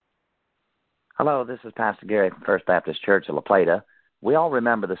Hello, this is Pastor Gary from First Baptist Church of La Plata. We all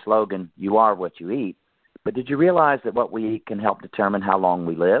remember the slogan, "You are what you eat," but did you realize that what we eat can help determine how long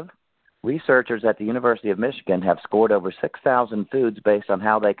we live? Researchers at the University of Michigan have scored over 6,000 foods based on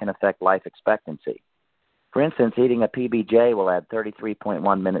how they can affect life expectancy. For instance, eating a PBJ will add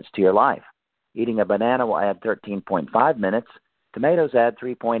 33.1 minutes to your life. Eating a banana will add 13.5 minutes. Tomatoes add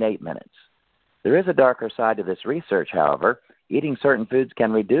 3.8 minutes. There is a darker side to this research, however. Eating certain foods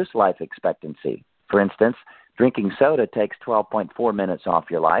can reduce life expectancy. For instance, drinking soda takes 12.4 minutes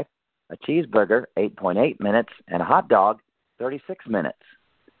off your life, a cheeseburger 8.8 minutes, and a hot dog 36 minutes.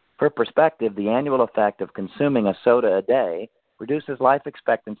 For perspective, the annual effect of consuming a soda a day reduces life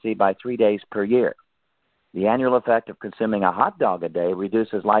expectancy by 3 days per year. The annual effect of consuming a hot dog a day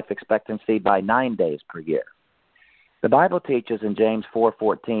reduces life expectancy by 9 days per year. The Bible teaches in James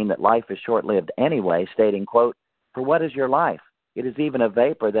 4:14 that life is short-lived anyway, stating, quote, "For what is your life? It is even a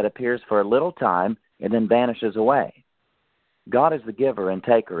vapor that appears for a little time and then vanishes away." God is the giver and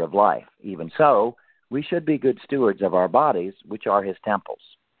taker of life. Even so, we should be good stewards of our bodies, which are His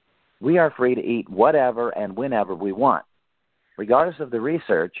temples. We are free to eat whatever and whenever we want. Regardless of the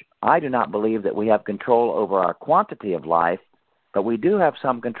research, I do not believe that we have control over our quantity of life, but we do have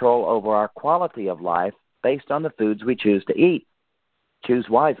some control over our quality of life based on the foods we choose to eat. Choose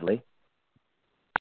wisely.